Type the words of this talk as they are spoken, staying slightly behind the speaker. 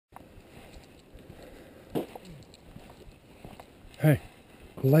Hey,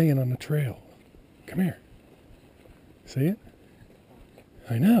 laying on the trail. Come here. See it?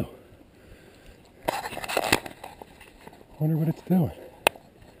 I know. Wonder what it's doing.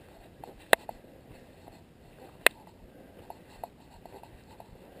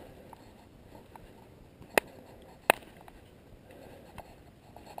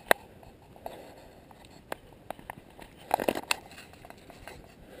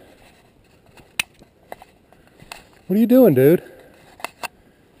 What are you doing, dude?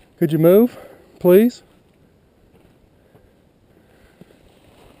 Could you move, please?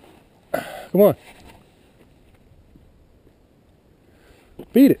 Come on.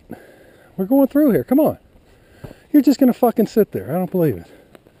 Beat it. We're going through here. Come on. You're just going to fucking sit there. I don't believe it.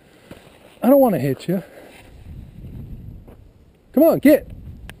 I don't want to hit you. Come on, get.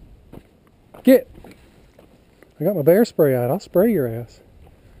 Get. I got my bear spray out. I'll spray your ass.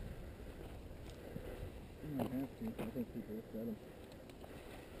 You might have to. I think people looked at him.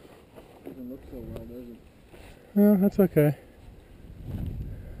 Doesn't look so well, does it? No, that's okay.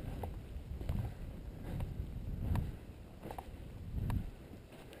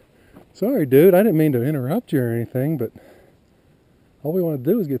 Sorry, dude. I didn't mean to interrupt you or anything, but all we want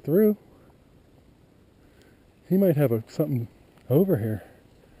to do is get through. He might have something over here.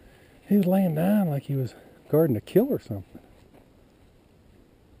 He was laying down like he was guarding a kill or something.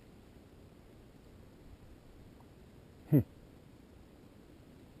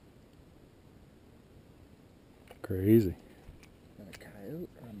 Crazy. Is that a coyote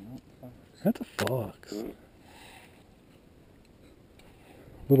or a mountain fox? That's a fox.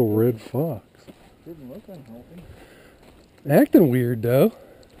 Little red fox. Didn't look unhealthy. Acting weird though.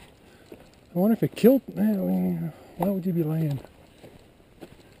 I wonder if it killed. I mean, why would you be laying?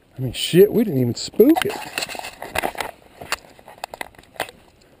 I mean, shit, we didn't even spook it.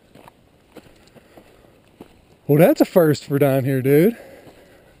 Well, that's a first for down here, dude.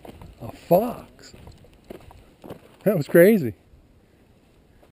 A fox. That was crazy.